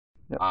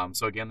Yep.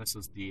 So again, this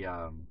is the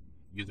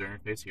user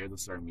interface here.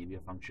 This is our media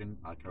function.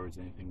 Covers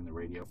anything in the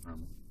radio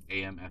from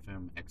AM,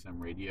 FM, XM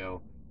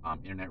radio,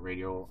 internet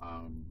radio.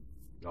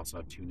 We also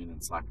have TuneIn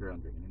and Slacker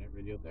under internet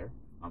radio there.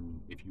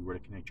 If you were to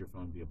connect your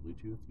phone via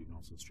Bluetooth, you can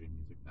also stream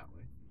music that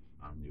way.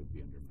 It would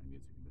be under My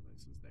Music and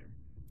Devices there.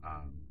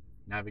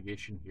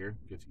 Navigation here,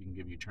 you can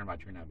give you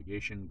turn-by-turn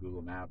navigation,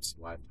 Google Maps,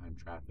 live time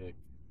traffic,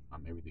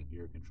 everything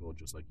here controlled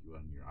just like you would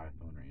on your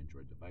iPhone or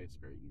Android device.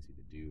 Very easy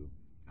to do,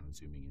 kind of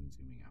zooming in,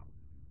 zooming out.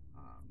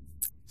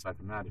 Aside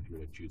from that, if you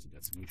were to choose a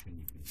destination,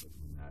 you can click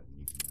on that and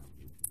you can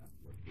navigate to that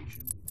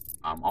location.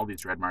 All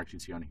these red marks you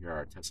see on here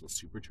are Tesla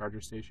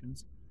supercharger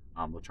stations.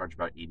 They'll charge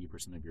about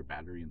 80% of your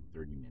battery in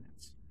 30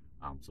 minutes.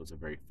 So it's a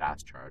very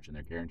fast charge, and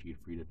they're guaranteed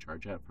free to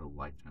charge at for the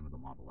lifetime of the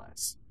Model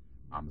S.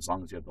 As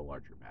long as you have the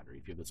larger battery.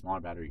 If you have the smaller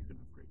battery, you can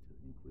upgrade to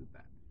include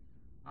that.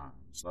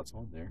 So that's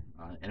all there.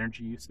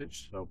 Energy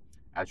usage. So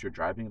as you're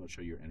driving, it'll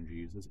show your energy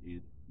usage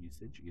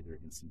either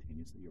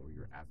instantaneously or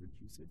your average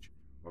usage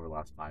over the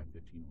last 5,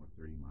 15, or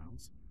 30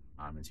 miles.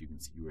 As you can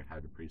see, we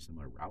had a pretty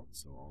similar route,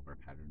 so all of our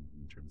pattern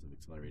in terms of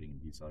accelerating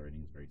and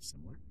decelerating is very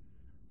similar.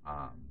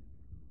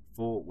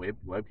 Full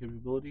web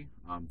capability,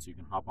 so you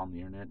can hop on the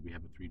internet. We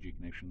have a 3G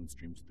connection that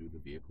streams through the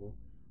vehicle.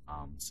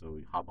 So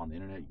you hop on the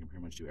internet, you can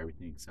pretty much do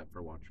everything except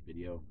for watch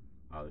video.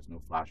 There's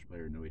no Flash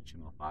player, no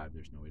HTML5,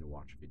 there's no way to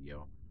watch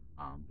video.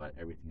 But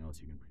everything else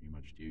you can pretty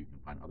much do. You can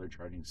find other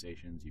charging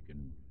stations, you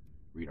can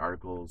read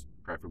articles,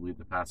 preferably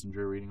the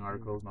passenger reading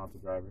articles, not the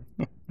driver.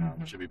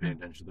 Should be paying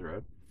attention to the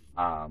road.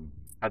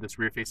 Have this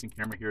rear-facing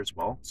camera here as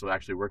well, so it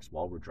actually works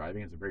while we're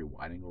driving. It's a very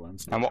wide-angle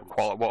lens. And what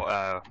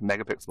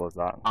megapixel is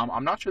that?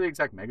 I'm not sure the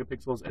exact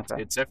megapixels.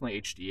 It's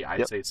definitely HD.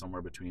 I'd say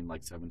somewhere between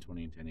like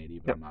 720 and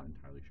 1080, but I'm not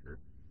entirely sure.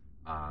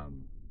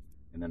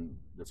 And then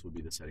this would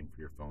be the setting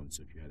for your phone.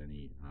 So if you had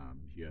any,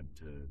 if you had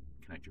to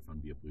connect your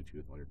phone via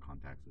Bluetooth, all your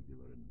contacts would be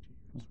loaded into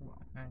here as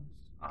well.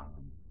 Nice.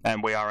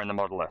 And we are in the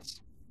Model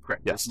S.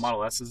 Correct. Yes. This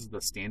Model S is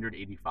the standard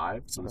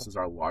 85. So this is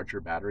our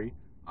larger battery.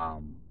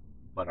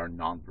 But our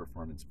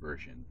non-performance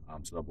version.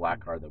 So the black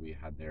car that we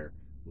had there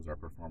was our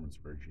performance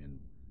version.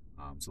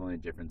 So the only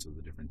difference is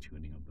the different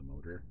tuning of the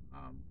motor.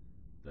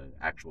 The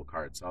actual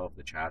car itself,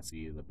 the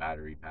chassis, the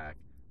battery pack,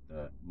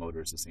 the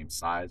motor is the same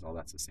size. All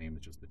that's the same.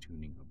 It's just the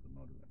tuning of the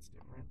motor that's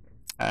different.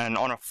 And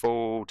on a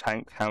full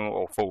tank,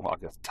 or full, I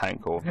guess,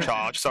 tank or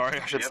charge, sorry,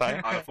 I should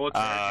say. On a full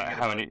charge,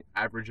 how many?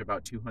 Average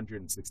about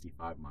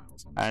 265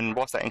 miles. On and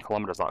what's that in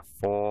kilometers, like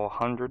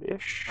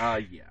 400-ish? Yeah.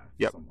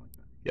 Yep. Something like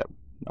that. Yep.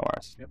 No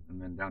worries. Yep,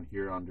 and then down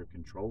here under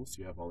controls,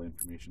 you have all the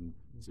information,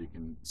 so you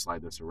can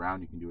slide this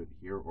around. You can do it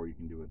here, or you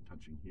can do it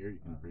touching here. You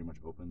can pretty much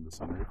open the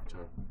sunroof to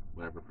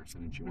whatever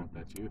percentage you want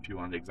that to. If you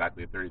wanted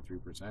exactly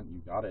 33%,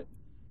 you got it.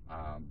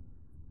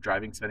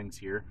 Driving settings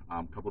here,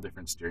 a couple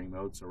different steering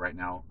modes. So right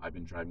now, I've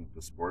been driving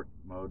the sport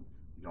mode.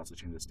 You can also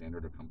change the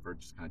standard or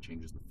comfort. Just kind of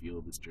changes the feel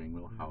of the steering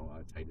wheel, how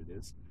tight it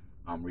is.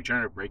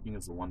 Regenerative braking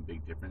is the one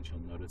big difference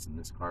you'll notice in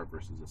this car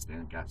versus a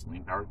standard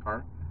gasoline-powered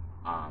car.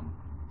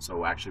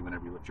 So actually,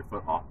 whenever you lift your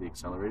foot off the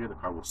accelerator, the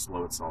car will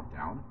slow itself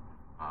down.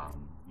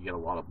 You get a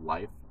lot of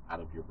life out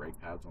of your brake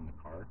pads on the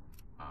car.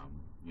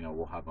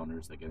 We'll have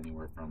owners that get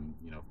anywhere from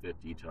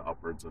 50 to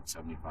upwards of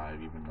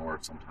 75, even more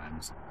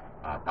sometimes,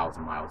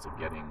 1,000 miles of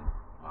getting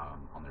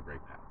on their brake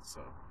pads.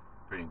 So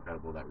pretty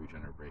incredible, that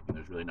regenerative braking.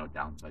 There's really no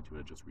downside to it.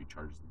 It just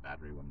recharges the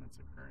battery when that's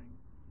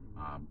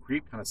occurring.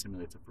 Creep kind of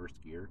simulates a first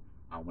gear.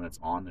 When it's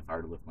on, if I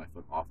were to lift my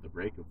foot off the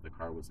brake, if the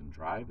car was in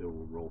drive, it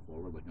will roll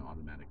forward like an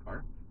automatic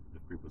car.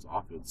 If creep was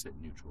off, it would sit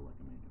neutral like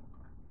a manual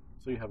car.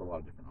 So you have a lot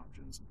of different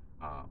options.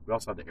 We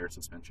also have the air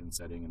suspension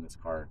setting in this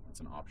car. It's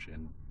an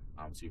option,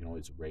 so you can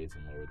always raise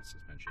and lower the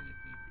suspension if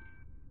need be.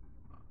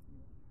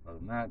 Other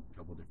than that, a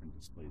couple different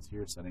displays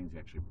here. Settings, you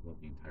actually pull up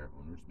the entire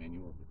owner's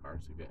manual of the car,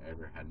 so if you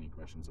ever had any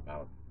questions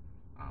about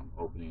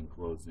opening and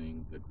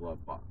closing the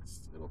glove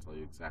box, it'll tell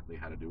you exactly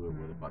how to do it,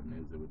 where the button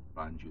is. It would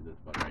find you this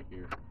button right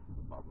here,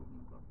 the pop open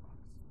the glove box.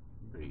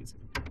 Pretty easy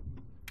to do.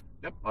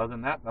 Yep, other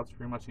than that, that's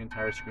pretty much the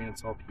entire screen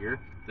itself here.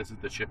 This is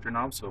the shifter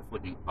knob, so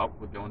flicking up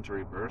would go into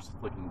reverse,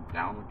 flicking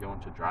down would go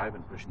into drive,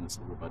 and pushing the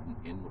silver button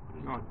in will put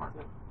it into park.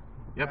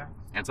 Yep, okay.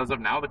 And so as of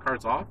now, the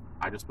car's off.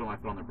 I just put my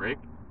foot on the brake,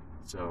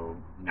 so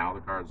now the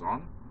car is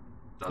on.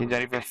 You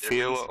don't even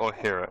feel it or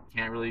hear it?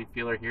 Can't really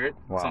feel or hear it.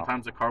 Wow.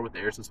 Sometimes the car with the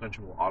air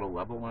suspension will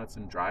auto-level when it's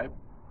in drive,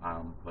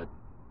 but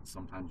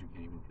sometimes you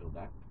can't even feel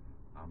that.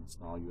 So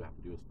all you have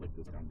to do is flick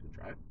this down to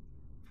drive,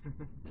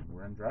 and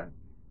we're in drive.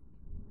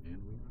 And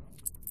we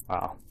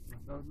Wow.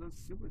 So those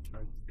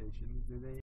supercharge stations, do they